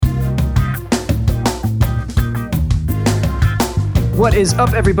What is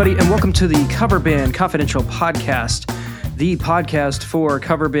up, everybody, and welcome to the Cover Band Confidential Podcast, the podcast for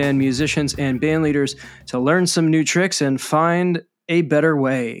cover band musicians and band leaders to learn some new tricks and find a better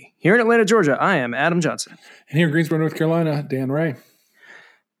way. Here in Atlanta, Georgia, I am Adam Johnson. And here in Greensboro, North Carolina, Dan Ray.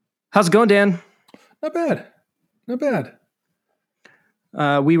 How's it going, Dan? Not bad. Not bad.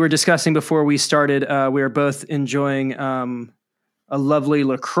 We were discussing before we started, we were both enjoying a lovely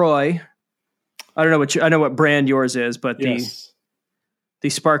LaCroix. I don't know I know what brand yours is, but Yes. the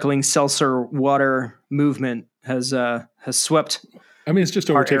sparkling seltzer water movement has swept. I mean, it's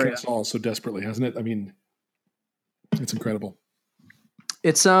just overtaken area. us all so desperately, hasn't it? I mean, it's incredible.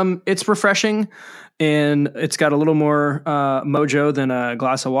 It's refreshing, and it's got a little more mojo than a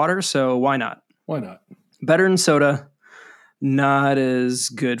glass of water. So why not? Why not? Better than soda. Not as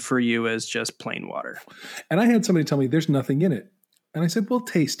good for you as just plain water. And I had somebody tell me there's nothing in it. And I said, well,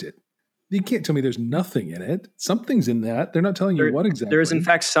 taste it. You can't tell me there's nothing in it. Something's in that. They're not telling you what exactly. There is, in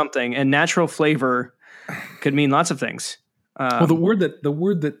fact, something. And natural flavor could mean lots of things. Well, the word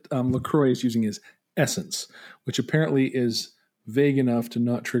that LaCroix is using is essence, which apparently is vague enough to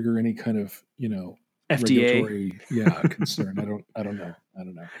not trigger any kind of, FDA regulatory concern. I don't know.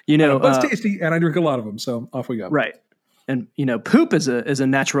 But it's tasty, and I drink a lot of them, so off we go. Right. And poop is a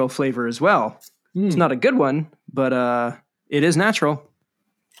natural flavor as well. It's not a good one, but it is natural.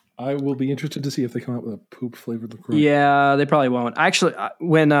 I will be interested to see if they come out with a poop flavored LaCroix. Yeah, they probably won't. Actually,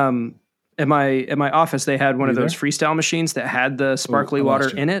 when at my office, they had one of those freestyle machines that had the sparkly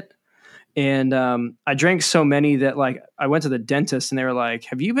water in it. And I drank so many that I went to the dentist and they were like,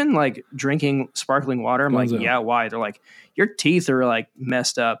 "Have you been drinking sparkling water?" I'm like, "Yeah, why?" They're like, "Your teeth are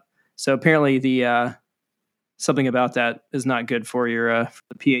messed up." So apparently the something about that is not good for your for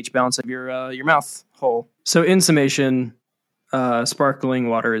the pH balance of your mouth hole. So in summation, sparkling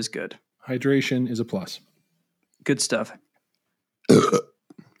water is good. Hydration is a plus. Good stuff.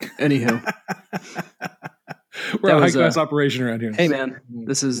 Anywho, we're a high class operation around here. Hey man,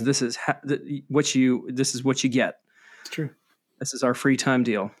 this is what you get. It's true. This is our free time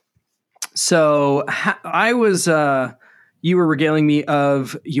deal. So I was you were regaling me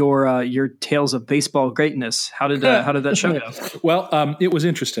of your tales of baseball greatness. How did that show go? Well, it was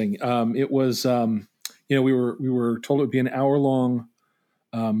interesting. It was we were told it would be an hour-long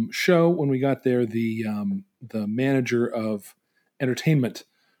show. When we got there, the manager of entertainment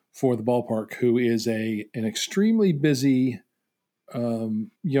for the ballpark, who is an extremely busy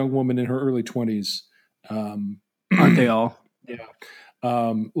young woman in her early 20s. Aren't they all? Yeah.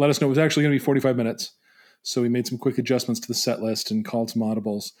 Let us know it was actually going to be 45 minutes. So we made some quick adjustments to the set list and called some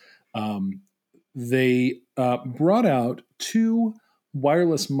audibles. They brought out 2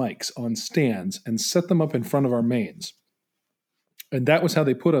 wireless mics on stands and set them up in front of our mains. And that was how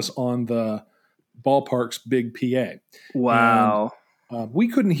they put us on the ballpark's big PA. Wow. And, we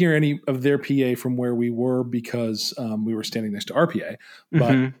couldn't hear any of their PA from where we were because we were standing next to our PA.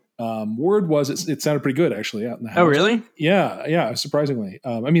 But word was it sounded pretty good actually out in the house. Oh, really? Yeah, surprisingly.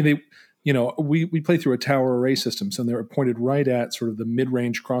 We play through a tower array system, so they were pointed right at sort of the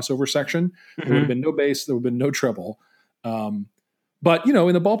mid-range crossover section. There would have been no bass, there would have been no treble. But in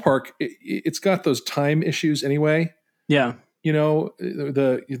the ballpark, it's got those time issues anyway. Yeah.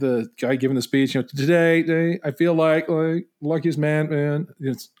 The guy giving the speech, today I feel like luckiest man.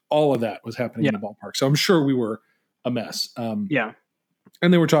 It's all of that was happening in the ballpark. So I'm sure we were a mess. Yeah.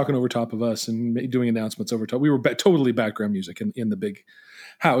 And they were talking over top of us and doing announcements over top. We were totally background music in the big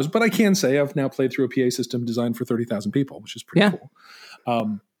house. But I can say I've now played through a PA system designed for 30,000 people, which is pretty cool.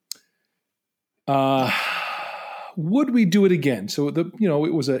 Would we do it again? So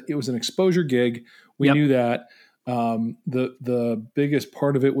it was an exposure gig. We knew that. The biggest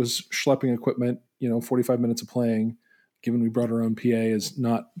part of it was schlepping equipment. 45 minutes of playing, given we brought our own PA, is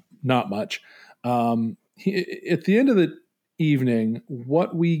not much. At the end of the evening,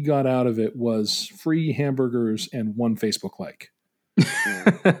 what we got out of it was free hamburgers and 1 Facebook like.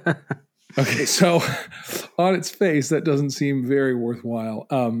 Okay, so on its face, that doesn't seem very worthwhile.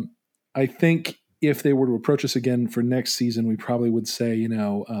 I think if they were to approach us again for next season, we probably would say,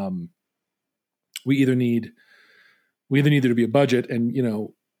 we either need there to be a budget, and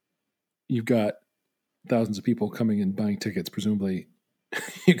you've got thousands of people coming and buying tickets. Presumably,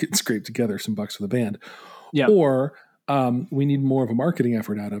 you could scrape together some bucks for the band, or we need more of a marketing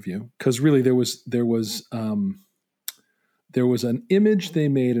effort out of you, because really there was an image they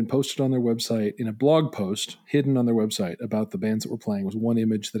made and posted on their website in a blog post hidden on their website about the bands that were playing. It was one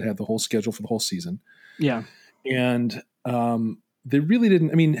image that had the whole schedule for the whole season. Yeah, and they really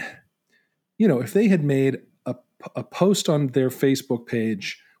didn't. I mean, if they had made a post on their Facebook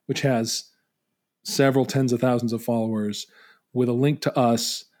page, which has several tens of thousands of followers, with a link to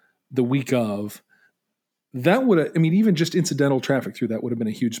us the week of, that would have, I mean, even just incidental traffic through that would have been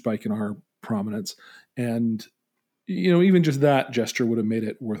a huge spike in our prominence. And, even just that gesture would have made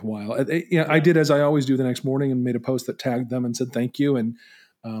it worthwhile. I did as I always do the next morning and made a post that tagged them and said thank you. And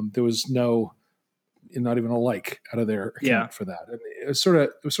there was not even a like out of their account for that. And it was sort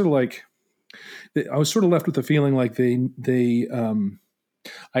of like, I was sort of left with the feeling like I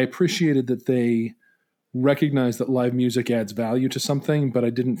appreciated that they recognized that live music adds value to something, but I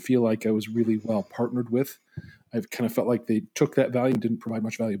didn't feel like I was really well partnered with. I kind of felt like they took that value and didn't provide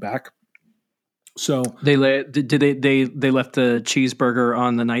much value back. So they left the cheeseburger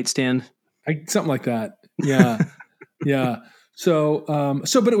on the nightstand, something like that. Yeah, yeah. So,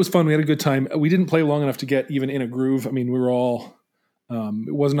 but it was fun. We had a good time. We didn't play long enough to get even in a groove. I mean, we were all.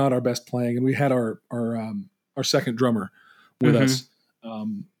 It was not our best playing, and we had our second drummer with us.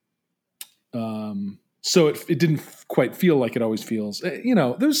 So it didn't quite feel like it always feels.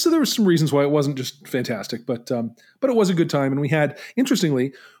 There were some reasons why it wasn't just fantastic, but it was a good time. And we had,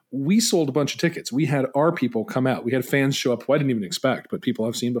 interestingly, we sold a bunch of tickets. We had our people come out. We had fans show up who I didn't even expect, but people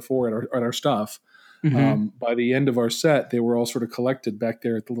I've seen before at our stuff. By the end of our set, they were all sort of collected back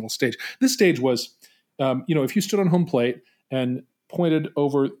there at the little stage. This stage was, if you stood on home plate and pointed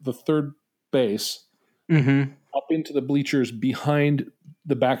over the third base up into the bleachers behind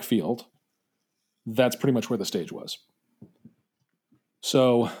the backfield, that's pretty much where the stage was.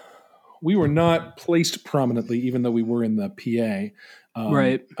 So we were not placed prominently, even though we were in the PA.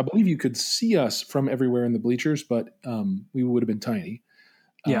 Right. I believe you could see us from everywhere in the bleachers, but we would have been tiny.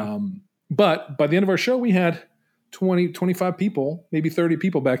 Yeah. But by the end of our show, we had 20, 25 people, maybe 30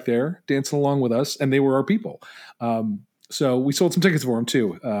 people back there dancing along with us, and they were our people. So we sold some tickets for them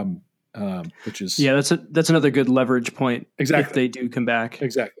too, which is that's another good leverage point. Exactly. If they do come back.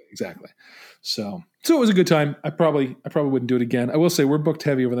 Exactly. So it was a good time. I probably wouldn't do it again. I will say we're booked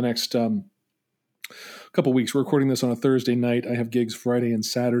heavy over the next couple of weeks. We're recording this on a Thursday night. I have gigs Friday and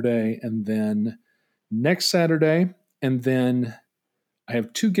Saturday, and then next Saturday, and then I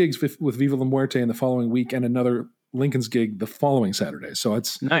have 2 gigs with Viva La Muerte in the following week, and another Lincoln's gig the following Saturday. So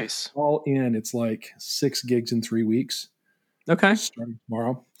it's nice. All in, it's like 6 gigs in 3 weeks. Okay. Starting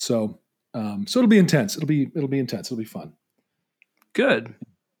tomorrow. So it'll be intense. It'll be intense. It'll be fun. Good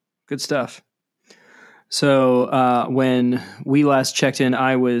stuff. So when we last checked in,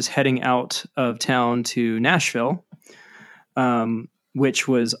 I was heading out of town to Nashville, which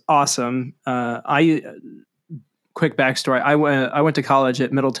was awesome. Quick backstory. I went to college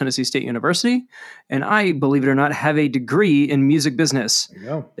at Middle Tennessee State University, and I, believe it or not, have a degree in music business. There you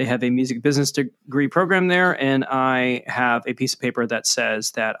go. They have a music business degree program there, and I have a piece of paper that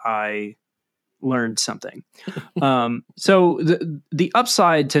says that I learned something. So the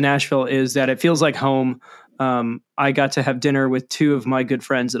upside to Nashville is that it feels like home. I got to have dinner with 2 of my good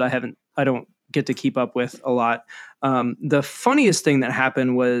friends that I don't get to keep up with a lot. The funniest thing that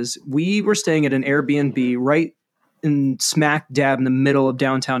happened was we were staying at an Airbnb right in smack dab in the middle of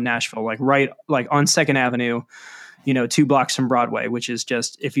downtown Nashville, right on 2nd Avenue, 2 blocks from Broadway, which is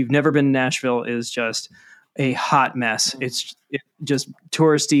just, if you've never been to Nashville, is just a hot mess. It's just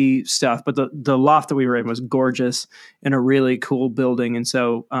touristy stuff, but the loft that we were in was gorgeous in a really cool building. And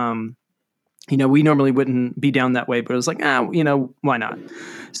so, we normally wouldn't be down that way, but it was like, why not?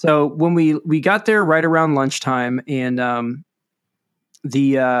 So when we got there right around lunchtime, and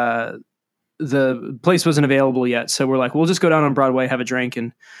the place wasn't available yet. So we're like, we'll just go down on Broadway, have a drink,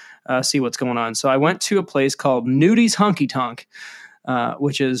 and see what's going on. So I went to a place called Nudi's Honky Tonk,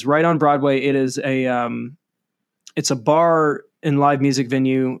 which is right on Broadway. It is it's a bar and live music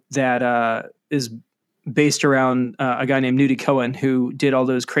venue that is based around a guy named Nudie Cohen, who did all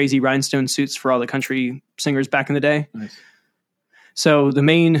those crazy rhinestone suits for all the country singers back in the day. Nice. So the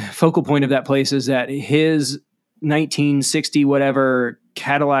main focal point of that place is that his 1960 whatever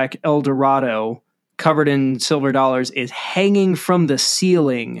Cadillac Eldorado covered in silver dollars is hanging from the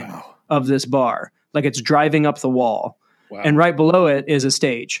ceiling of this bar. Like it's driving up the wall. Wow. And right below it is a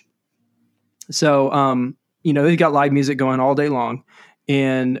stage. So, they've got live music going all day long.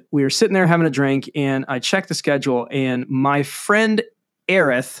 And we were sitting there having a drink, and I checked the schedule, and my friend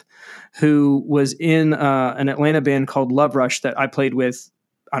Aerith, who was in an Atlanta band called Love Rush that I played with,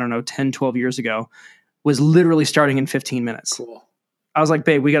 10, 12 years ago, was literally starting in 15 minutes. Cool. I was like,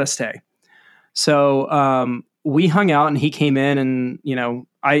 babe, we got to stay. So we hung out, and he came in, and,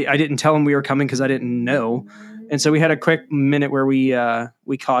 I didn't tell him we were coming because I didn't know. And so we had a quick minute where we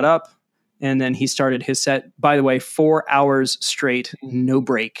caught up, and then he started his set. By the way, 4 hours straight, no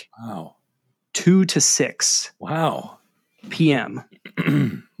break. Wow. 2 to 6. Wow. PM.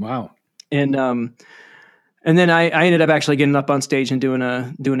 Wow. And And then I ended up actually getting up on stage and doing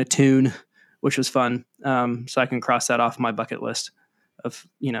a tune, which was fun. So I can cross that off my bucket list of,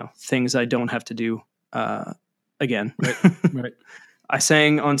 things I don't have to do again. Right. I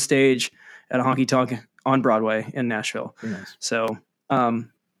sang on stage at a honky tonk on Broadway in Nashville. Very nice. So other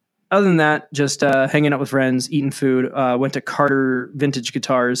than that, just hanging out with friends, eating food. Went to Carter Vintage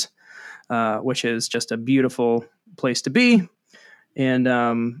Guitars, which is just a beautiful place to be.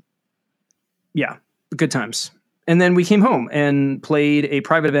 And good times. And then we came home and played a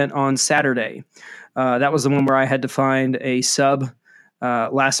private event on Saturday. That was the one where I had to find a sub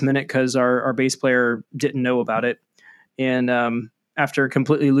last minute because our bass player didn't know about it. And after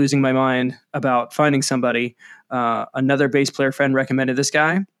completely losing my mind about finding somebody, another bass player friend recommended this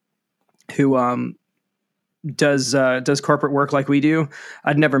guy who does corporate work like we do.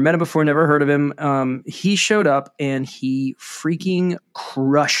 I'd never met him before, never heard of him. He showed up and he freaking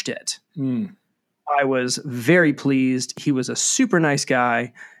crushed it. I was very pleased. He was a super nice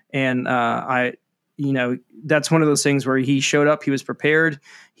guy. And that's one of those things where he showed up, he was prepared,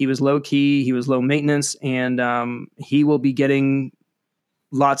 he was low key, he was low maintenance, and he will be getting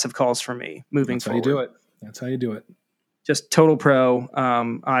lots of calls from me moving forward. That's how you do it. Just total pro.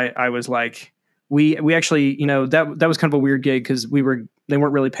 I was like, we actually, that was kind of a weird gig because they weren't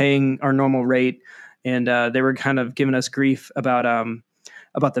really paying our normal rate. And they were kind of giving us grief about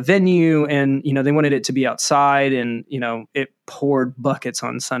the venue, and they wanted it to be outside, and it poured buckets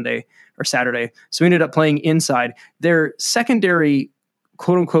on Sunday or Saturday, so we ended up playing inside. Their secondary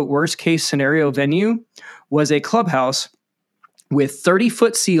quote unquote worst case scenario venue was a clubhouse with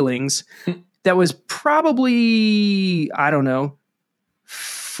 30-foot ceilings that was probably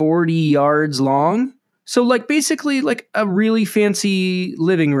 40 yards long, so like basically like a really fancy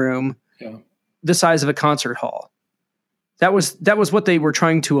living room, the size of a concert hall. That was what they were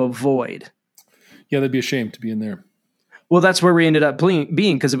trying to avoid. Yeah, they'd be ashamed to be in there. Well, that's where we ended up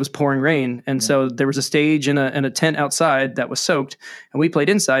being because it was pouring rain. And so there was a stage and a tent outside that was soaked. And we played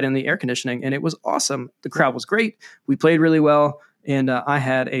inside in the air conditioning, and it was awesome. The crowd was great. We played really well. And I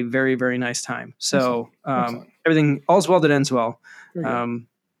had a very, very nice time. So everything, all's well that ends well.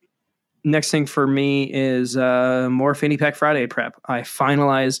 Next thing for me is more Fanny Pack Friday prep. I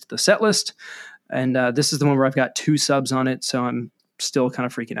finalized the set list. And this is the one where I've got 2 subs on it, so I'm still kind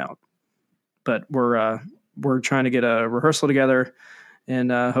of freaking out. But we're trying to get a rehearsal together,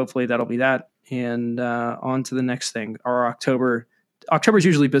 and hopefully that'll be that. And on to the next thing. Our October's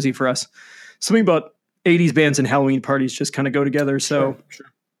usually busy for us. Something about 80s bands and Halloween parties just kind of go together. So sure.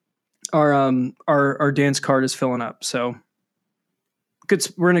 Our dance card is filling up. So good.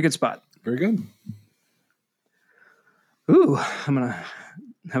 We're in a good spot. Very good. Ooh, I'm gonna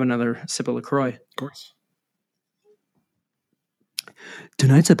have another sip of LaCroix. Of course.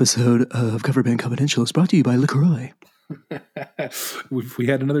 Tonight's episode of Cover Band Confidential is brought to you by LaCroix. If we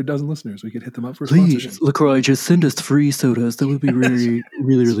had another dozen listeners, we could hit them up for Please, LaCroix, just send us 3 sodas. That would be really,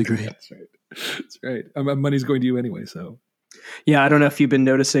 really, really great. That's right. My money's going to you anyway, so. Yeah, I don't know if you've been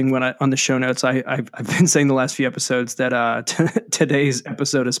noticing when on the show notes, I've been saying the last few episodes that today's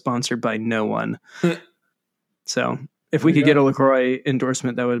episode is sponsored by no one. So if we could get a LaCroix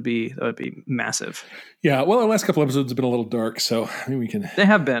endorsement, that would be massive. Yeah, well, our last couple episodes have been a little dark, so maybe we can. They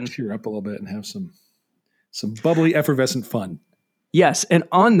have been. Cheer up a little bit and have some bubbly, effervescent fun. Yes, and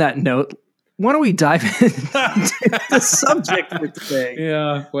on that note, why don't we dive into the subject for today?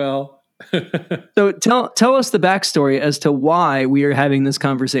 Yeah, well. So tell us the backstory as to why we are having this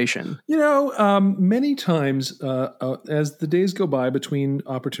conversation. Many times as the days go by between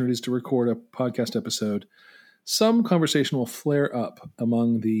opportunities to record a podcast episode, some conversation will flare up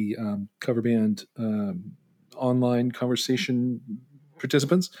among the cover band online conversation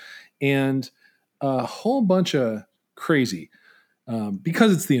participants, and a whole bunch of crazy,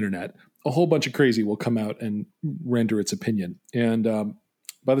 because it's the internet, a whole bunch of crazy will come out and render its opinion. And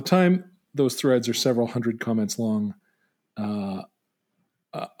by the time those threads are several hundred comments long,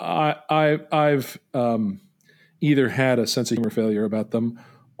 I've either had a sense of humor failure about them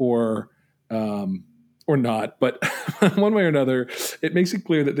or not, but one way or another, it makes it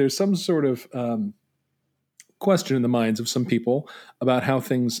clear that there's some sort of question in the minds of some people about how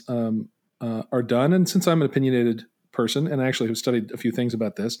things are done. And since I'm an opinionated person and I actually have studied a few things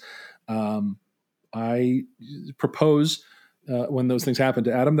about this, I propose when those things happen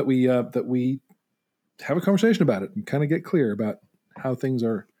to Adam that we have a conversation about it and kind of get clear about how things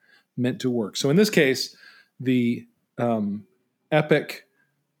are meant to work. So in this case, the epic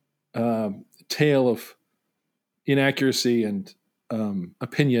tale of inaccuracy and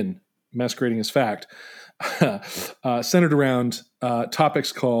opinion masquerading as fact centered around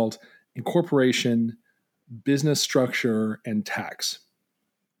topics called incorporation, business structure and tax.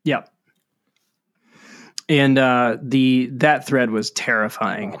 Yeah. And that thread was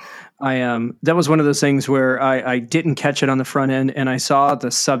terrifying. That was one of those things where I didn't catch it on the front end, and I saw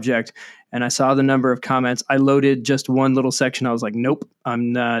the subject and I saw the number of comments. I loaded just one little section. I was like, nope,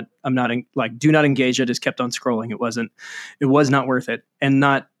 I'm not do not engage. I just kept on scrolling. It was not worth it. And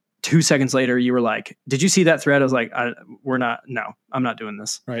not 2 seconds later, you were like, did you see that thread? I was like, I'm not doing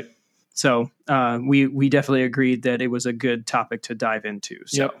this. Right. So we definitely agreed that it was a good topic to dive into.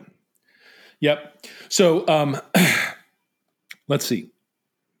 So. Yep. So let's see.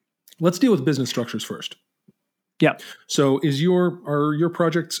 Let's deal with business structures first. Yeah. So are your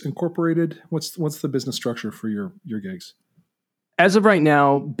projects incorporated? What's the business structure for your gigs? As of right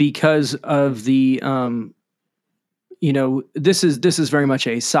now, because of the this is very much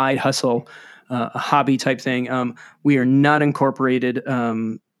a side hustle, a hobby type thing. We are not incorporated.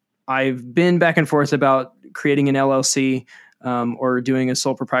 I've been back and forth about creating an LLC or doing a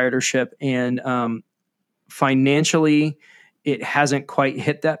sole proprietorship, and financially, it hasn't quite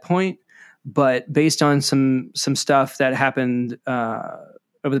hit that point. But based on some stuff that happened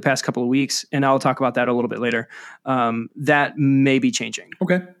over the past couple of weeks, and I'll talk about that a little bit later, that may be changing.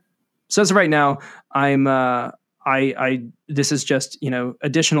 Okay. So as of right now, I'm this is just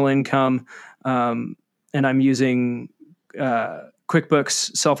additional income, and I'm using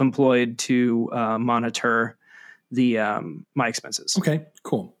QuickBooks Self-Employed to monitor the my expenses. Okay,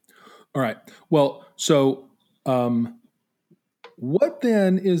 cool. All right. Well, so what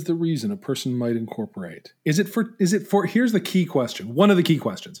then is the reason a person might incorporate? Is it for here's the key question. One of the key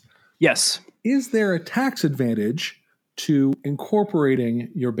questions. Yes. Is there a tax advantage to incorporating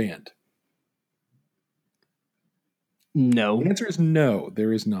your band? No. The answer is no,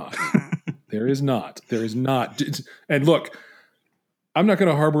 there is not. There is not. There is not. And look, I'm not going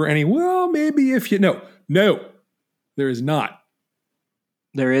to harbor any, well, maybe if you no, there is not.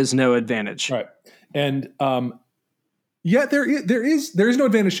 There is no advantage. Right. And there is no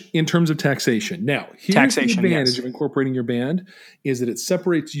advantage in terms of taxation. Now, here's the advantage of incorporating your band is that it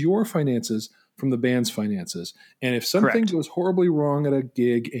separates your finances from the band's finances. And if something goes horribly wrong at a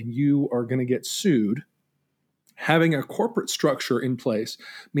gig and you are going to get sued, having a corporate structure in place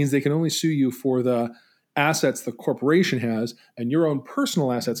means they can only sue you for the assets the corporation has, and your own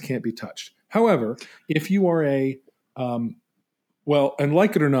personal assets can't be touched. However, if you are and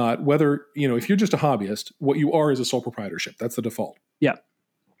like it or not, whether, if you're just a hobbyist, what you are is a sole proprietorship. That's the default. Yeah.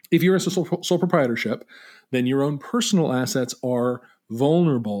 If you're a sole proprietorship, then your own personal assets are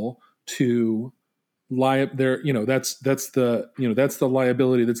vulnerable to that's the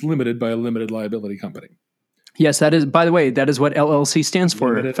liability that's limited by a limited liability company. Yes, that is, by the way, that is what LLC stands for,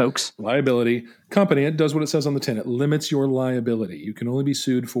 limited folks. Liability company. It does what it says on the tin. It limits your liability. You can only be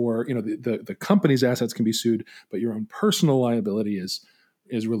sued for, the company's assets can be sued, but your own personal liability is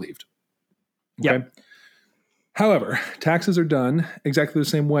relieved. Okay. Yeah. However, taxes are done exactly the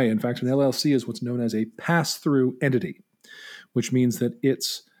same way. In fact, an LLC is what's known as a pass-through entity, which means that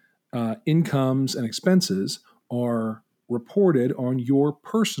its incomes and expenses are reported on your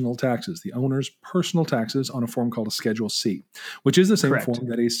personal taxes, the owner's personal taxes, on a form called a Schedule C, which is the same form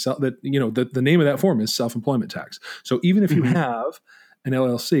that the name of that form is self-employment tax. So even if you have an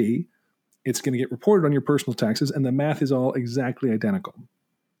LLC, it's going to get reported on your personal taxes, and the math is all exactly identical.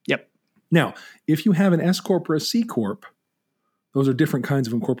 Yep. Now, if you have an S Corp or a C Corp, those are different kinds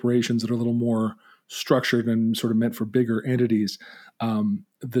of incorporations that are a little more structured and sort of meant for bigger entities.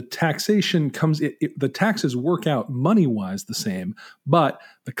 The taxation the taxes work out money-wise the same, but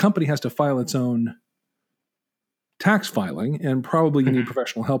the company has to file its own tax filing, and probably you need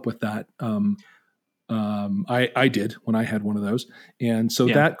professional help with that. I did when I had one of those. And so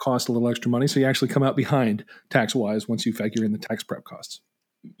that cost a little extra money. So you actually come out behind tax-wise once you factor in the tax prep costs.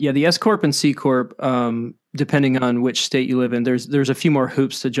 Yeah, the S Corp and C Corp, depending on which state you live in, there's a few more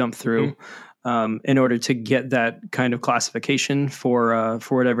hoops to jump through. In order to get that kind of classification for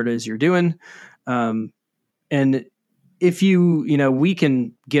whatever it is you're doing. And if we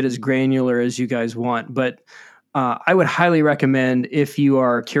can get as granular as you guys want, but I would highly recommend, if you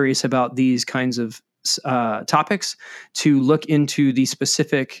are curious about these kinds of topics, to look into the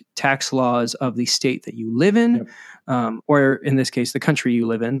specific tax laws of the state that you live in. Yep. Or in this case, the country you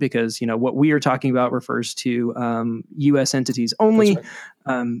live in, because what we are talking about refers to U.S. entities only.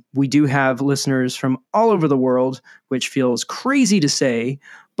 Right. We do have listeners from all over the world, which feels crazy to say,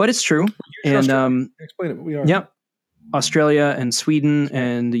 but it's true. And explain it. What we are. Yep, Australia and Sweden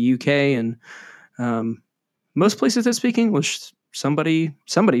and the UK and most places that speak English. Somebody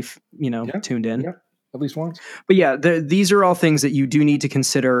tuned in. Yeah, at least once. But yeah, these are all things that you do need to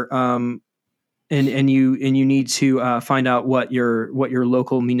consider. and you need to find out what your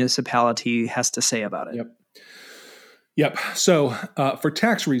local municipality has to say about it. Yep. So for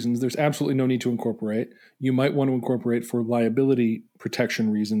tax reasons, there's absolutely no need to incorporate. You might want to incorporate for liability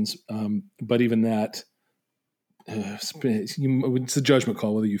protection reasons, but even that, it's a judgment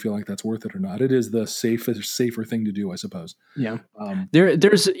call whether you feel like that's worth it or not. It is the safer thing to do, I suppose. Yeah.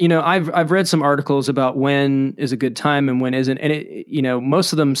 There's I've read some articles about when is a good time and when isn't, and it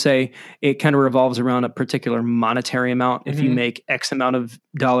most of them say it kind of revolves around a particular monetary amount. If you make X amount of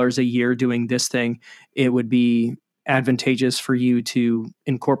dollars a year doing this thing, it would be advantageous for you to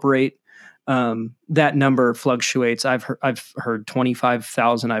incorporate. That number fluctuates. I've heard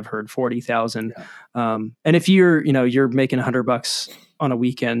 25,000. I've heard 40,000. Yeah. And if you're making $100 on a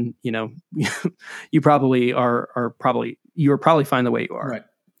weekend, you probably you're probably fine the way you are. Right.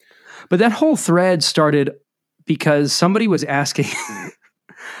 But that whole thread started because somebody was asking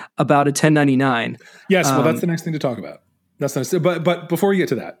about a 1099. Yes. Well, that's the next thing to talk about. That's nice. But before we get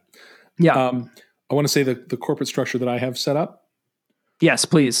to that, I want to say the corporate structure that I have set up. Yes,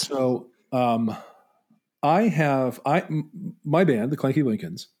 please. So, my band, the Clanky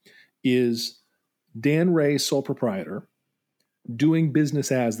Lincolns, is Dan Ray, sole proprietor, doing business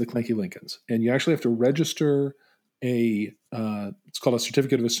as the Clanky Lincolns. And you actually have to register it's called a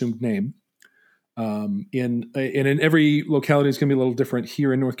certificate of assumed name. In every locality is going to be a little different.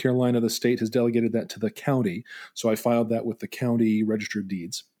 Here in North Carolina, the state has delegated that to the county. So I filed that with the county registered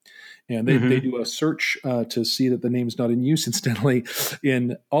deeds. And they do a search to see that the name's not in use. Incidentally,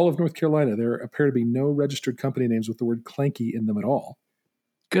 in all of North Carolina, there appear to be no registered company names with the word Clanky in them at all.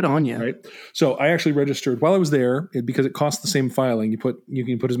 Good on you. Right. So I actually registered while I was there because it costs the same filing. You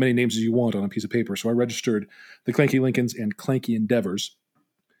can put as many names as you want on a piece of paper. So I registered the Clanky Lincolns and Clanky Endeavors.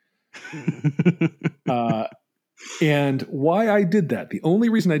 And why I did that, the only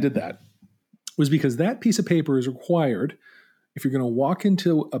reason I did that was because that piece of paper is required if you're going to walk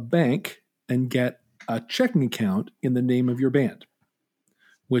into a bank and get a checking account in the name of your band,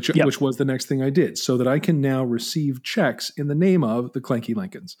 which was the next thing I did, so that I can now receive checks in the name of the Clanky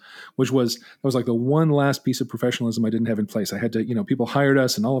Lincolns, that was like the one last piece of professionalism I didn't have in place. I had to, people hired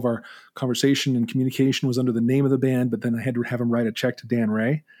us and all of our conversation and communication was under the name of the band, but then I had to have them write a check to Dan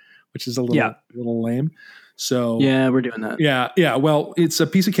Ray, which is a little lame. So yeah, we're doing that. Yeah. Well, it's a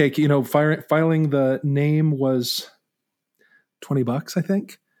piece of cake. Filing the name was $20, I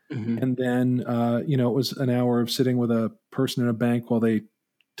think. Mm-hmm. And then, it was an hour of sitting with a person in a bank while they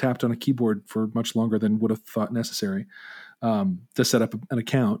tapped on a keyboard for much longer than would have thought necessary to set up an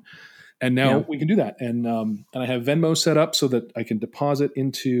account. And now we can do that. And I have Venmo set up so that I can deposit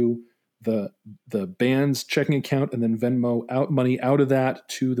into the band's checking account and then Venmo money out of that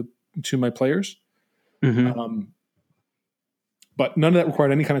to my players. Mm-hmm. But none of that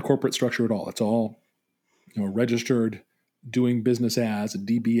required any kind of corporate structure at all. It's all, registered, doing business as a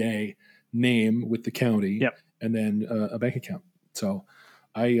DBA name with the county, and then a bank account. So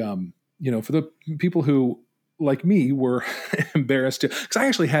I, for the people who like me were embarrassed because I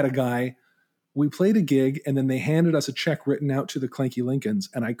actually had a guy, we played a gig and then they handed us a check written out to the Clanky Lincolns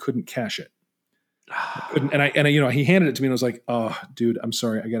and I couldn't cash it. He handed it to me and I was like, oh dude, I'm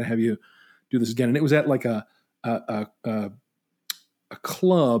sorry. I got to have you do this again. And it was at like a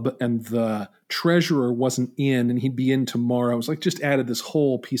club and the treasurer wasn't in and he'd be in tomorrow. I was like, just added this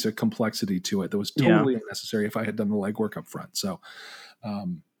whole piece of complexity to it that was totally unnecessary if I had done the legwork up front. So I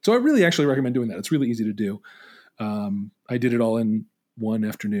really actually recommend doing that. It's really easy to do. I did it all in one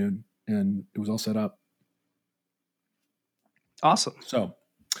afternoon and it was all set up. Awesome. So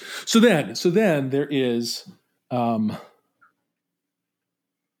then there is,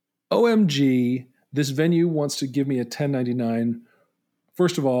 OMG, this venue wants to give me a 1099.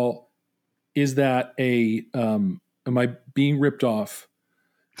 First of all, is that am I being ripped off?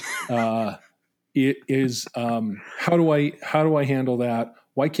 It is, how do I handle that?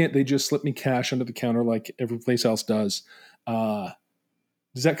 Why can't they just slip me cash under the counter like every place else does?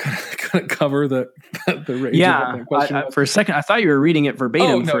 Does that kind of cover the range? Yeah. Of that for a second, I thought you were reading it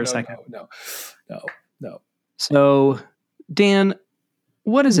verbatim for a second. No. So, Dan,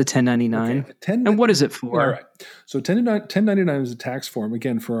 what is a 1099 okay. And what is it for? All right. So 1099 is a tax form.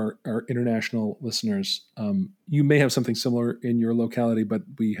 Again, for our international listeners, you may have something similar in your locality, but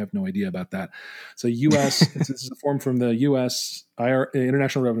we have no idea about that. So U.S. this is a form from the U.S.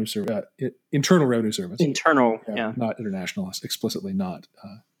 International Revenue Service, Internal Revenue Service. Not international, explicitly not.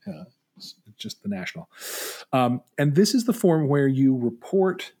 Just the national. And this is the form where you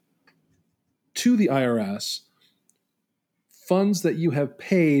report to the IRS funds that you have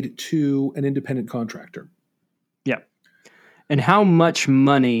paid to an independent contractor. Yeah. And how much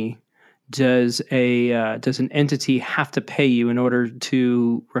money does an entity have to pay you in order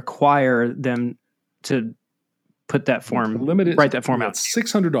to require them to put that form, write that form out? It's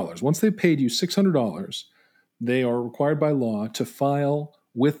 $600. Once they've paid you $600, they are required by law to file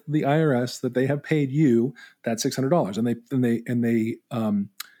with the IRS that they have paid you that $600, and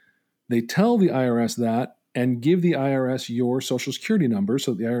they tell the IRS that and give the IRS your Social Security number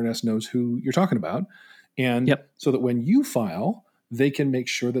so the IRS knows who you're talking about, and so that when you file, they can make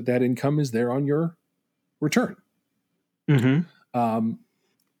sure that that income is there on your return. Mm-hmm.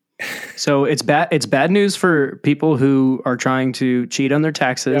 So it's bad news for people who are trying to cheat on their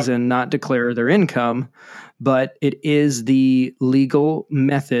taxes and not declare their income, but it is the legal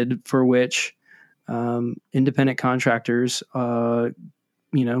method for which independent contractors,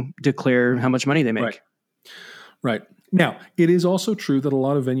 declare how much money they make. Right. Now, it is also true that a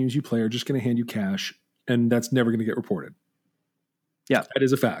lot of venues you play are just going to hand you cash, and that's never going to get reported. Yeah, that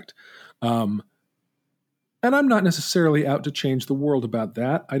is a fact. And I'm not necessarily out to change the world about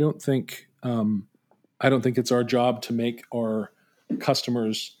that. I don't think it's our job to make our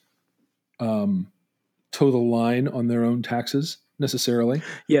customers toe the line on their own taxes necessarily.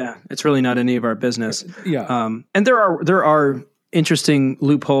 Yeah, it's really not any of our business. Yeah, and there are interesting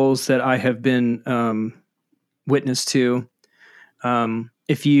loopholes that I have been witness to.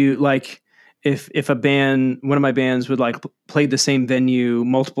 If you like, if a band, one of my bands would like play the same venue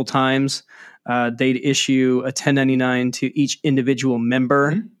multiple times, they'd issue a 1099 to each individual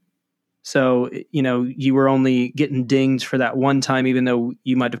member. Mm-hmm. So, you were only getting dinged for that one time, even though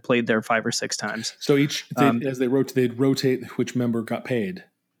you might have played there 5 or 6 times. So as they'd rotate which member got paid.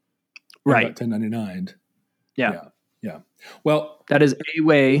 Right. Got 1099. Yeah. Well, that is a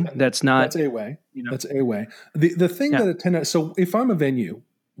way. That's a way. That's a way. The thing that so if I'm a venue,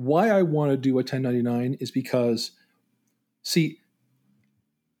 why I want to do a 1099 is because, see,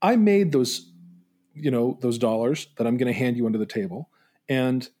 I made those dollars that I'm going to hand you under the table,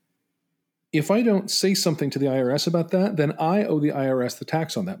 and if I don't say something to the IRS about that, then I owe the IRS the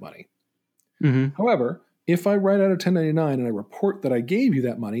tax on that money. Mm-hmm. However, if I write out a 1099 and I report that I gave you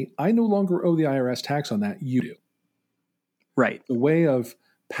that money, I no longer owe the IRS tax on that. You do. Right. The way of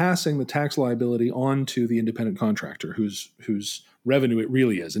passing the tax liability on to the independent contractor whose revenue it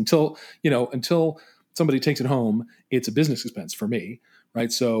really is. Until somebody takes it home, it's a business expense for me.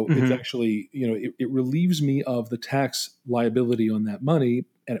 Right. So it's actually, it relieves me of the tax liability on that money,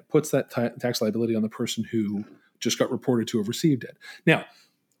 and it puts that tax liability on the person who just got reported to have received it. Now,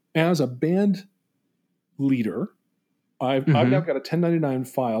 as a band leader, I've now got a 1099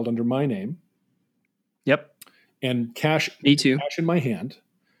 filed under my name. Yep. And cash in my hand.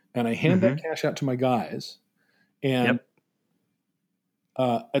 And I hand that cash out to my guys. And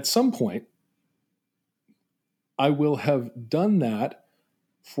at some point, I will have done that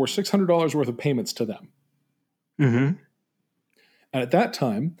for $600 worth of payments to them. Mm-hmm. And at that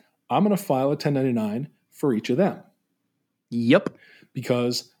time, I'm going to file a 1099 for each of them. Yep.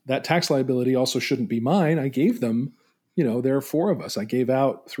 Because that tax liability also shouldn't be mine. I gave them, there are 4 of us. I gave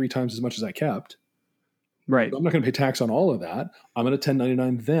out 3 times as much as I kept. Right. So I'm not going to pay tax on all of that. I'm going to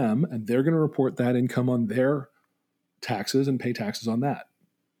 1099 them, and they're going to report that income on their taxes and pay taxes on that.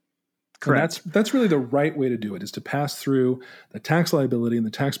 Correct. And that's really the right way to do it, is to pass through the tax liability and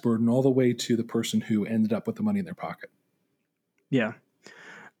the tax burden all the way to the person who ended up with the money in their pocket. Yeah.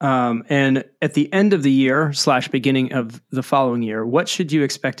 And at the end of the year / beginning of the following year, what should you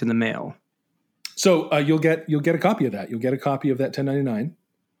expect in the mail? So you'll get a copy of that. You'll get a copy of that 1099.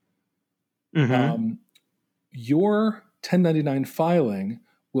 Mm-hmm. Your 1099 filing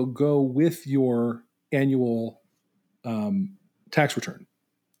will go with your annual tax return.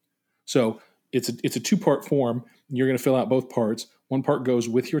 So it's a 2-part form. You're going to fill out both parts. One part goes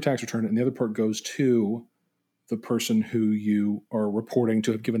with your tax return, and the other part goes to the person who you are reporting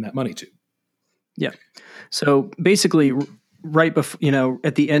to have given that money to. Yeah. So basically, right before,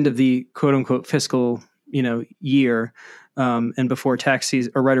 at the end of the quote unquote fiscal, year, and before tax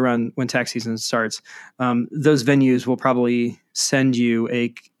season, or right around when tax season starts, those venues will probably send you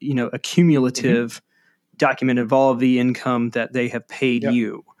a cumulative document of all of the income that they have paid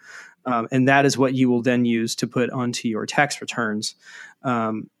you. And that is what you will then use to put onto your tax returns.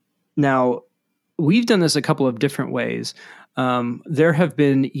 Now, we've done this a couple of different ways. There have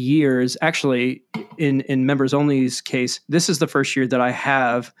been years, actually, in members only's case, this is the first year that I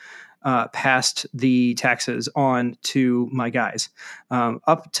have passed the taxes on to my guys.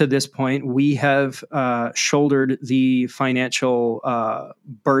 Up to this point, we have shouldered the financial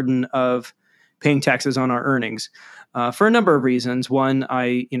burden of paying taxes on our earnings for a number of reasons. One,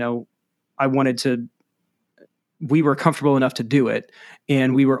 I wanted to we were comfortable enough to do it.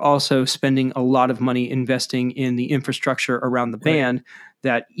 And we were also spending a lot of money investing in the infrastructure around the band,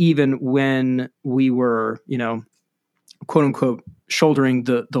 that even when we were, quote unquote, shouldering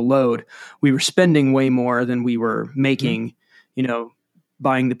the load, we were spending way more than we were making,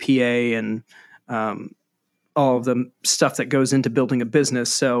 buying the PA and all of the stuff that goes into building a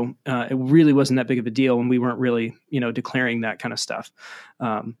business. So it really wasn't that big of a deal, and we weren't really, declaring that kind of stuff.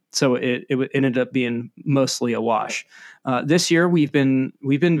 So it ended up being mostly a wash. This year we've been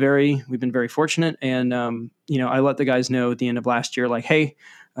very fortunate, and I let the guys know at the end of last year, like, hey,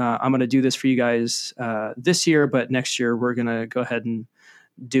 I'm going to do this for you guys this year, but next year we're going to go ahead and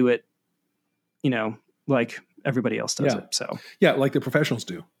do it, like everybody else does it. So like the professionals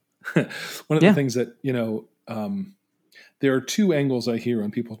do. One of the things that, there are two angles I hear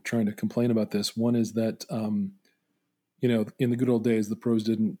on people trying to complain about this. One is that, in the good old days, the pros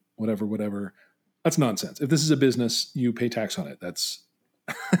didn't whatever. That's nonsense. If this is a business, you pay tax on it. That's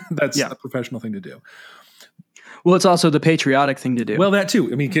a professional thing to do. Well, it's also the patriotic thing to do. Well, that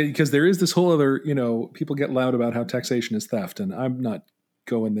too. I mean, because there is this whole other, people get loud about how taxation is theft, and I'm not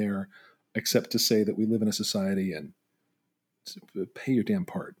going there except to say that we live in a society and pay your damn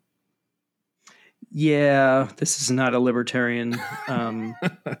part. Yeah, this is not a libertarian. No.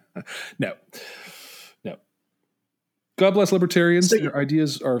 God bless libertarians. So, your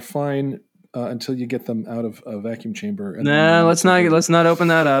ideas are fine until you get them out of a vacuum chamber. And let's not open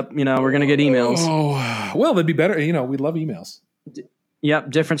that up. We're going to get emails. Oh, well, that'd be better. We love emails.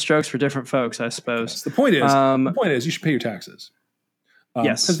 Yep, different strokes for different folks, I suppose. Yes. The point is, you should pay your taxes.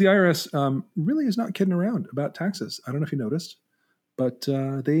 Yes, because the IRS really is not kidding around about taxes. I don't know if you noticed, but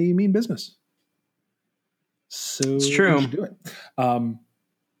they mean business. So it's true. You should do it.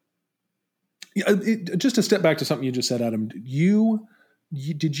 Just to step back to something you just said, Adam.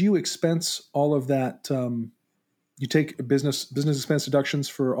 Did you expense all of that? You take business expense deductions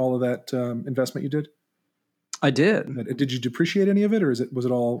for all of that investment you did? I did. Did you depreciate any of it, or was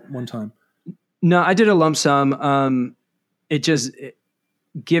it all one time? No, I did a lump sum.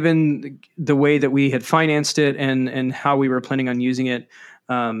 Given the way that we had financed it and how we were planning on using it,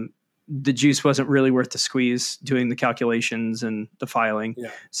 the juice wasn't really worth the squeeze doing the calculations and the filing.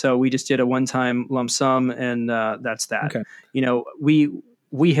 Yeah. So we just did a one-time lump sum, and that's that. Okay.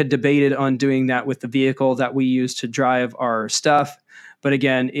 We had debated on doing that with the vehicle that we use to drive our stuff. But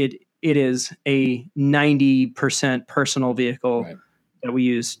again, it is a 90% personal vehicle that we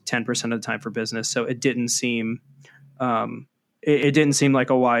use 10% of the time for business. So it didn't seem, it didn't seem like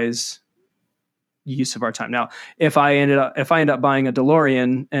a wise use of our time. Now, if I end up buying a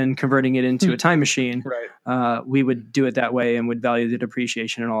DeLorean and converting it into a time machine, we would do it that way and would value the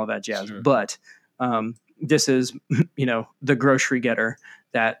depreciation and all of that jazz. Sure. But this is, the grocery getter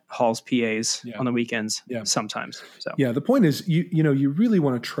that hauls PAs on the weekends sometimes. So the point is, you really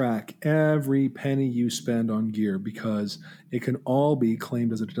want to track every penny you spend on gear, because it can all be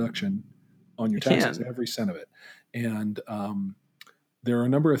claimed as a deduction on your taxes, every cent of it. And there are a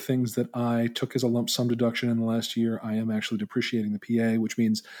number of things that I took as a lump sum deduction in the last year. I am actually depreciating the PA, which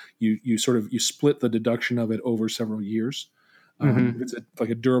means you split the deduction of it over several years. If it's like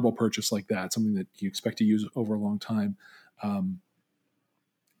a durable purchase like that, something that you expect to use over a long time,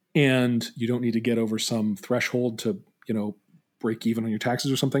 and you don't need to get over some threshold to break even on your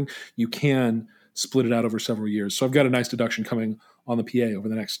taxes or something, you can split it out over several years. So I've got a nice deduction coming on the PA over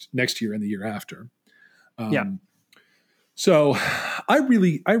the next year and the year after. So I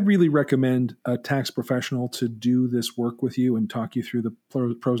really recommend a tax professional to do this work with you and talk you through the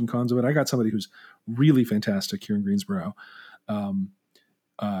pros and cons of it. I got somebody who's really fantastic here in Greensboro. In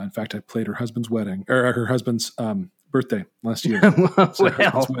fact, I played her husband's wedding, or her husband's birthday last year. So her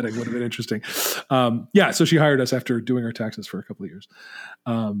husband's wedding would have been interesting. So she hired us after doing our taxes for a couple of years.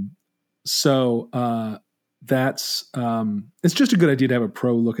 That's it's just a good idea to have a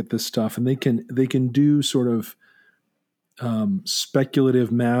pro look at this stuff, and they can do sort of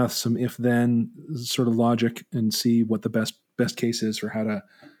speculative math, some if-then sort of logic, and see what the best case is for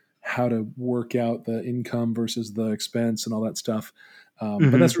how to work out the income versus the expense and all that stuff.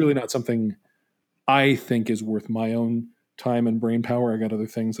 But that's really not something I think is worth my own time and brain power. I got other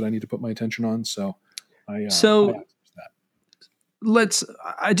things that I need to put my attention on. So I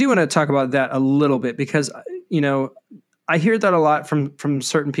do want to talk about that a little bit, because, I hear that a lot from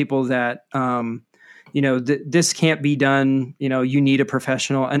certain people that, this can't be done. You need a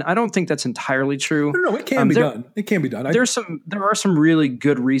professional, and I don't think that's entirely true. No, it can be done. It can be done. There are some really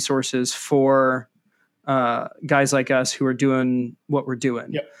good resources for guys like us who are doing what we're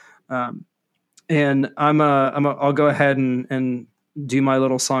doing. Yep. And I'll go ahead and do my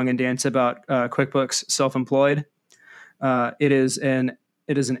little song and dance about QuickBooks Self-Employed. It is an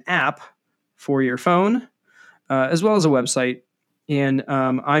app for your phone, as well as a website. And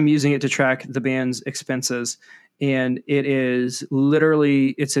I'm using it to track the band's expenses. And it is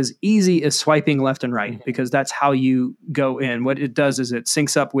literally, it's as easy as swiping left and right, because that's how you go in. What it does is it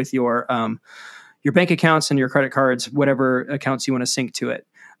syncs up with your bank accounts and your credit cards, whatever accounts you want to sync to it.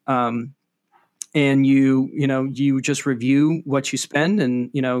 And you just review what you spend,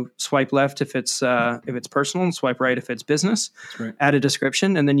 and swipe left if it's personal, and swipe right if it's business. Right. Add a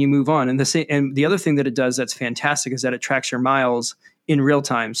description, and then you move on. And the other thing that it does that's fantastic is that it tracks your miles in real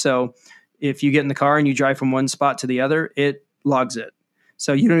time. So if you get in the car and you drive from one spot to the other, it logs it.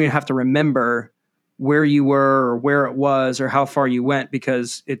 So you don't even have to remember where you were or where it was or how far you went,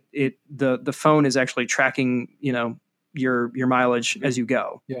 because the phone is actually tracking your mileage as you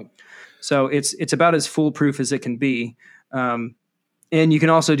go. Yeah. So it's about as foolproof as it can be. And you can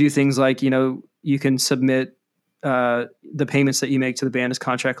also do things like, you can submit the payments that you make to the band as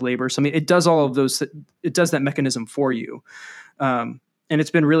contract labor. So, I mean, it does all of those. It does that mechanism for you. And it's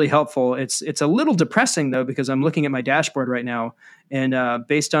been really helpful. It's a little depressing, though, because I'm looking at my dashboard right now, and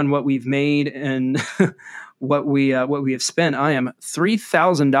based on what we've made and what we have spent, I am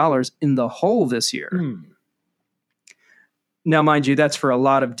 $3,000 in the hole this year. Now, mind you, that's for a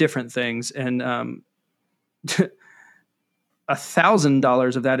lot of different things, and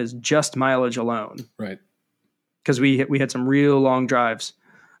 $1,000 of that is just mileage alone. Right. Because we had some real long drives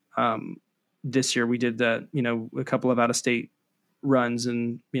this year. We did that, a couple of out-of-state runs,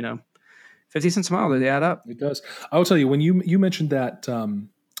 and 50 cents a mile, they add up. It does. I will tell you, when you mentioned that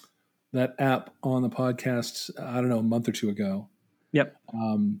that app on the podcast, I don't know, a month or two ago. Yep.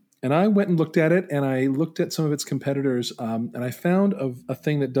 And I went and looked at it, and I looked at some of its competitors, and I found a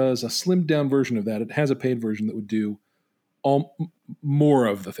thing that does a slimmed down version of that. It has a paid version that would do more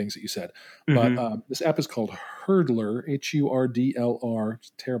of the things that you said. Mm-hmm. But this app is called Hurdler, Hurdlr. It's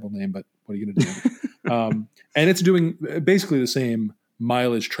a terrible name, but what are you going to do? And it's doing basically the same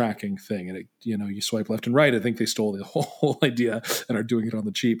mileage tracking thing. And you swipe left and right. I think they stole the whole idea and are doing it on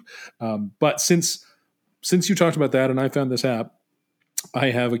the cheap. But since you talked about that and I found this app,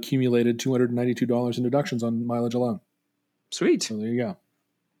 I have accumulated $292 in deductions on mileage alone. Sweet. So there you go.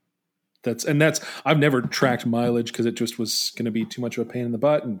 I've never tracked mileage because it just was going to be too much of a pain in the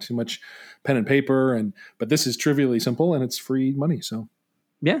butt and too much pen and paper. But this is trivially simple and it's free money. So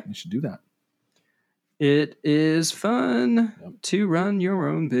yeah, you should do that. It is fun to run your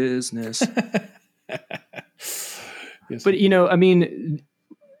own business. Yes, but I mean,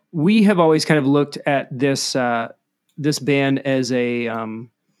 we have always kind of looked at this band as an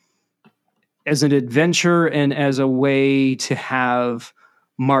adventure and as a way to have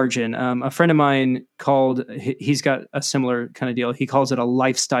margin. A friend of mine he's got a similar kind of deal. He calls it a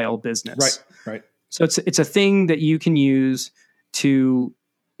lifestyle business. Right. So it's a thing that you can use to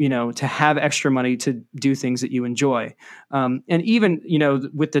have extra money to do things that you enjoy. And even,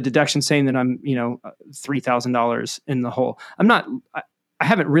 with the deduction saying that I'm, $3,000 in the hole, I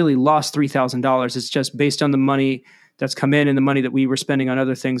haven't really lost $3,000. It's just based on the money that's come in and the money that we were spending on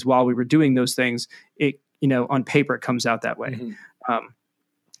other things while we were doing those things. It, on paper, it comes out that way. Mm-hmm.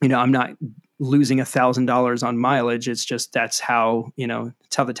 I'm not losing $1,000 on mileage. It's just, that's how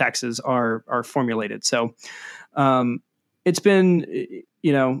the taxes are formulated. So,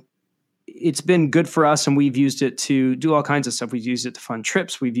 it's been good for us, and we've used it to do all kinds of stuff. We've used it to fund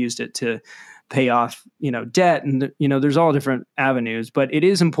trips. We've used it to pay off, debt, and there's all different avenues. But it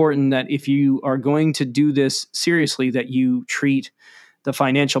is important that if you are going to do this seriously, that you treat the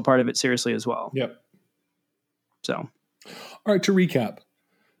financial part of it seriously as well. Yep. So, all right. To recap,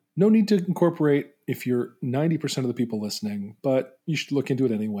 no need to incorporate if you're 90% of the people listening, but you should look into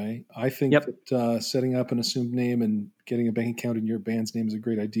it anyway. I think that setting up an assumed name and getting a bank account in your band's name is a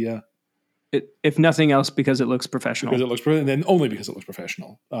great idea. If nothing else, because it looks professional. And then only because it looks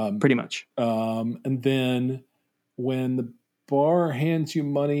professional. Pretty much. And then when the bar hands you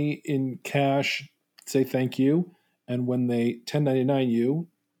money in cash, say thank you. And when they 1099 you,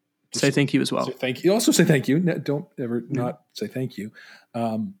 say thank you as well. Say thank you. Also say thank you. Don't ever not say thank you.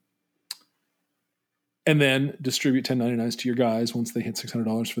 And then distribute 1099s to your guys once they hit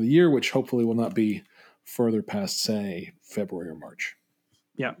 $600 for the year, which hopefully will not be further past, say, February or March.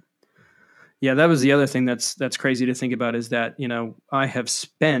 Yeah. Yeah, that was the other thing that's crazy to think about, is that, I have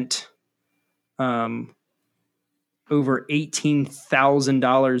spent over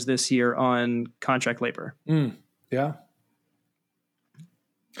 $18,000 this year on contract labor. Yeah.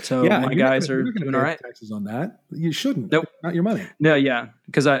 So my guys are doing all right. Taxes on that. You shouldn't. Nope. Not your money. No, yeah.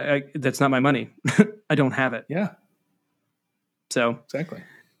 Because I that's not my money. I don't have it. Yeah. So exactly.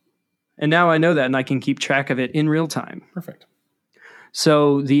 And now I know that, and I can keep track of it in real time. Perfect.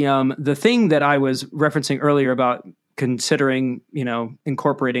 So the thing that I was referencing earlier about considering,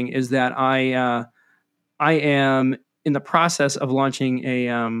 incorporating is that I am in the process of launching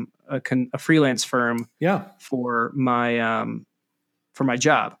a freelance firm. Yeah. For my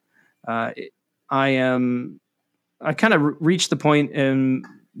job. I kind of reached the point in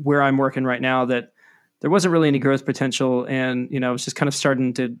where I'm working right now that there wasn't really any growth potential, and it's just kind of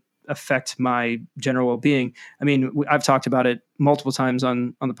starting to affect my general well-being. I mean, I've talked about it multiple times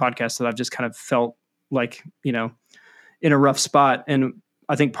on the podcast that I've just kind of felt like, in a rough spot. And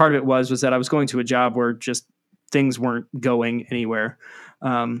I think part of it was that I was going to a job where just things weren't going anywhere.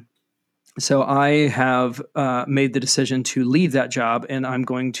 So I have made the decision to leave that job, and I'm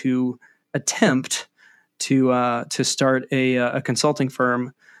going to attempt to start a consulting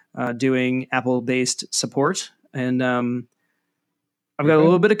firm doing Apple-based support. And I've got a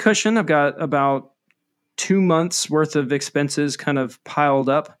little bit of cushion. I've got about 2 months worth of expenses kind of piled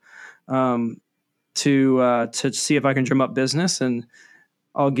up to see if I can drum up business, and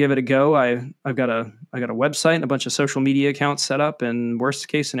I'll give it a go. I've got a website and a bunch of social media accounts set up, and worst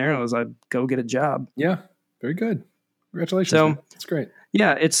case scenario is I go get a job. Yeah. Very good. Congratulations. So that's great.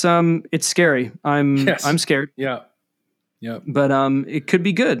 Yeah. It's scary. I'm scared. Yeah. Yeah. But it could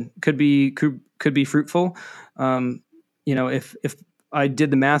be good. Could be fruitful. If I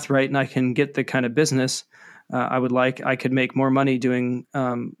did the math right and I can get the kind of business I could make more money doing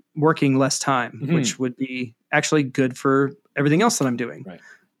working less time, which would be actually good for everything else that I'm doing. Right.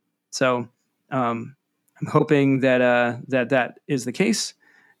 So I'm hoping that that is the case,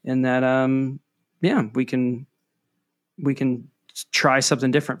 and that we can try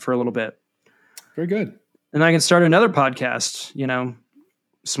something different for a little bit. Very good. And I can start another podcast,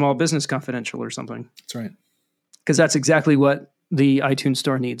 Small Business Confidential or something. That's right. Because that's exactly what the iTunes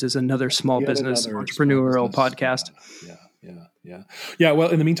Store needs, is another small business entrepreneurial podcast. Yeah. Well,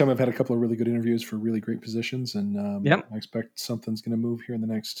 in the meantime, I've had a couple of really good interviews for really great positions, and I expect something's going to move here in the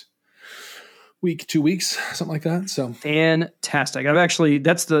next week, 2 weeks, something like that. So fantastic.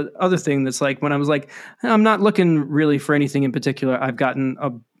 That's the other thing that's like, when I was like, I'm not looking really for anything in particular, I've gotten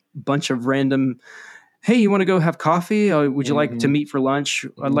a bunch of random, hey, you want to go have coffee? Would you like to meet for lunch?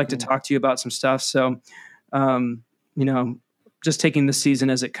 I'd like to talk to you about some stuff. So, just taking the season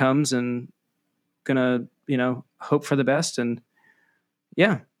as it comes and gonna, hope for the best, and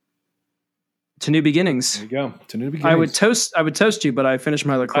to new beginnings. There you go. To new beginnings. I would toast you, but I finished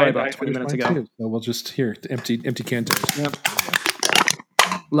my LaCroix about 20 minutes ago. Too. So we'll just empty can toast. Yep.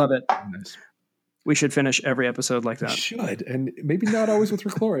 Love it. Nice. We should finish every episode like that. We should, and maybe not always with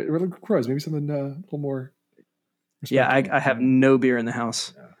LaCroix. Maybe something a little more. Yeah, I have no beer in the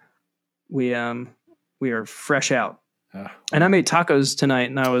house. Yeah. We are fresh out. And I made tacos tonight,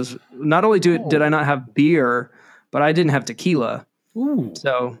 and I was not only did I not have beer, but I didn't have tequila. Ooh.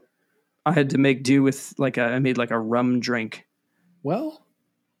 So I had to make do with I made a rum drink. Well,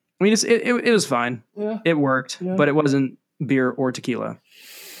 I mean, it was fine. Yeah. It worked, but it wasn't beer or tequila.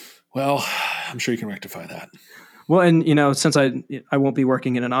 Well, I'm sure you can rectify that. Well, and since I won't be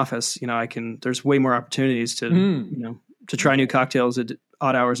working in an office, there's way more opportunities to to try new cocktails at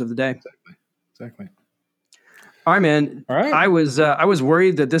odd hours of the day. Exactly. All right, man. All right. I was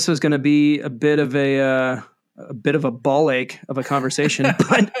worried that this was going to be a bit of a ball ache of a conversation,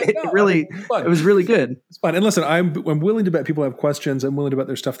 but it was really good. It's fun. And listen, I'm willing to bet people have questions. I'm willing to bet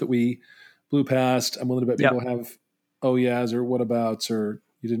there's stuff that we blew past. I'm willing to bet people have oh yeahs or whatabouts or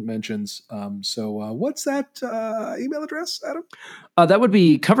you didn't mention. So what's that email address, Adam? That would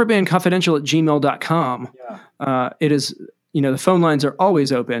be coverbandconfidential@gmail.com. Yeah. It is. The phone lines are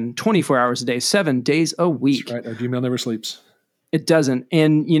always open 24 hours a day, 7 days a week. That's right. Our Gmail never sleeps. It doesn't.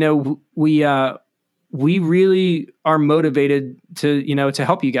 And, we really are motivated to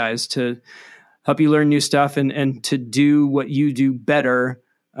help you guys, to help you learn new stuff and to do what you do better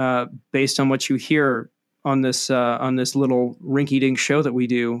based on what you hear on this little rinky-dink show that we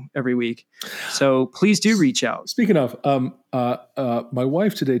do every week. So please do reach out. Speaking of, my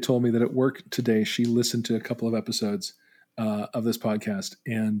wife today told me that at work today, she listened to a couple of episodes of this podcast.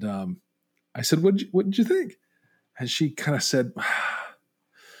 And I said, what did you think? And she kind of said,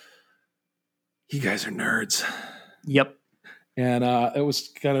 you guys are nerds. Yep. And it was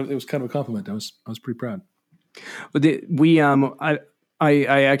kind of a compliment. I was pretty proud. But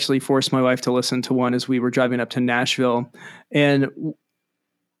I actually forced my wife to listen to one as we were driving up to Nashville. And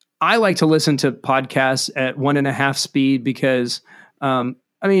I like to listen to podcasts at 1.5 speed because,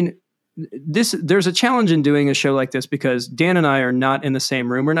 there's a challenge in doing a show like this because Dan and I are not in the same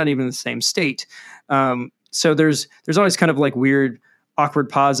room. We're not even in the same state. so there's always kind of like weird, awkward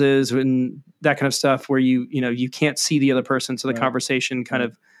pauses and that kind of stuff where you can't see the other person. So the conversation kind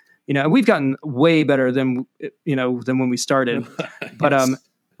of, we've gotten way better than when we started, but, Yes.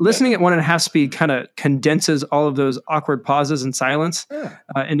 Listening at 1.5 speed kind of condenses all of those awkward pauses and silence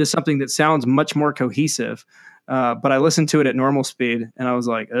into something that sounds much more cohesive. But I listened to it at normal speed and I was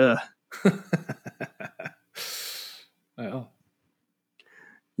like, ugh. Well,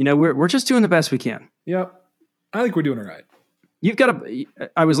 we're just doing the best we can. Yep. I think we're doing all right.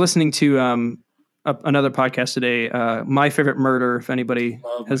 I was listening to another podcast today, My Favorite Murder, if anybody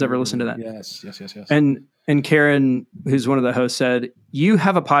has ever listened to that. Yes. And Karen, who's one of the hosts, said, you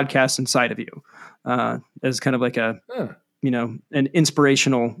have a podcast inside of you, as kind of like an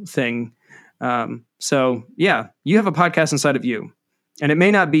inspirational thing. So yeah, you have a podcast inside of you, and it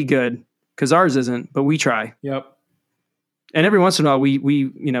may not be good because ours isn't, but we try. Yep. And every once in a while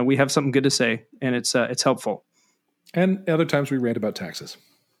we have something good to say, and it's helpful. And other times we rant about taxes.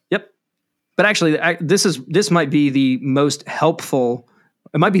 Yep. But actually this might be the most helpful.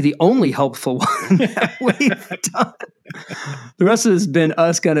 It might be the only helpful one that we've done. The rest of it has been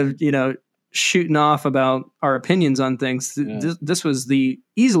us kind of, shooting off about our opinions on things. Yeah. This was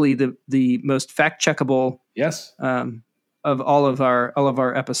easily the most fact checkable. Yes. Of all of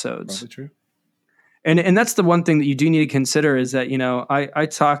our episodes. Probably true. And that's the one thing that you do need to consider is that, I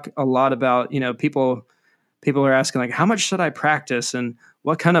talk a lot about, people are asking like, how much should I practice and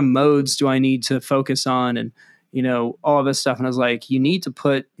what kind of modes do I need to focus on? And, all of this stuff. And I was like, you need to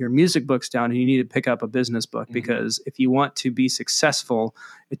put your music books down and you need to pick up a business book because if you want to be successful,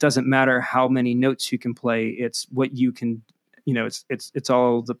 it doesn't matter how many notes you can play. It's what you can, it's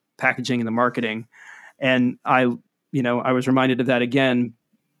all the packaging and the marketing. And I was reminded of that again,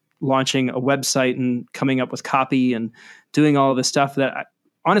 launching a website and coming up with copy and doing all of this stuff that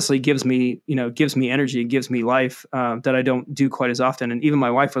honestly gives me energy, gives me life that I don't do quite as often. And even my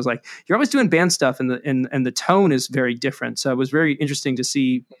wife was like, "You're always doing band stuff, and the tone is very different." So it was very interesting to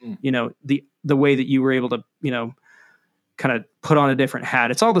see, the way that you were able to, kind of put on a different hat.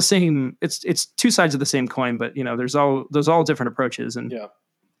 It's all the same. It's two sides of the same coin, but there's all different approaches. And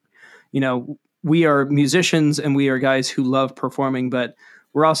we are musicians and we are guys who love performing, but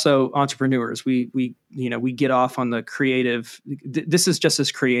we're also entrepreneurs. We get off on the creative. This is just as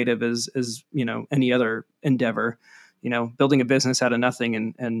creative as any other endeavor. Building a business out of nothing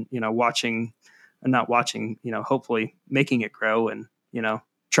and hopefully making it grow and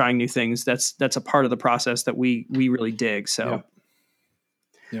trying new things. That's a part of the process that we really dig. So,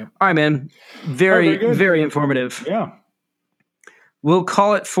 yeah. All right, man. Very, very informative. Yeah. We'll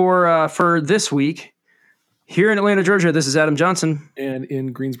call it for this week. Here in Atlanta, Georgia, this is Adam Johnson. And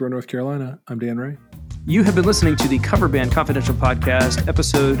in Greensboro, North Carolina, I'm Dan Ray. You have been listening to the Cover Band Confidential Podcast,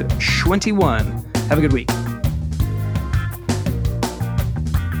 episode 21. Have a good week.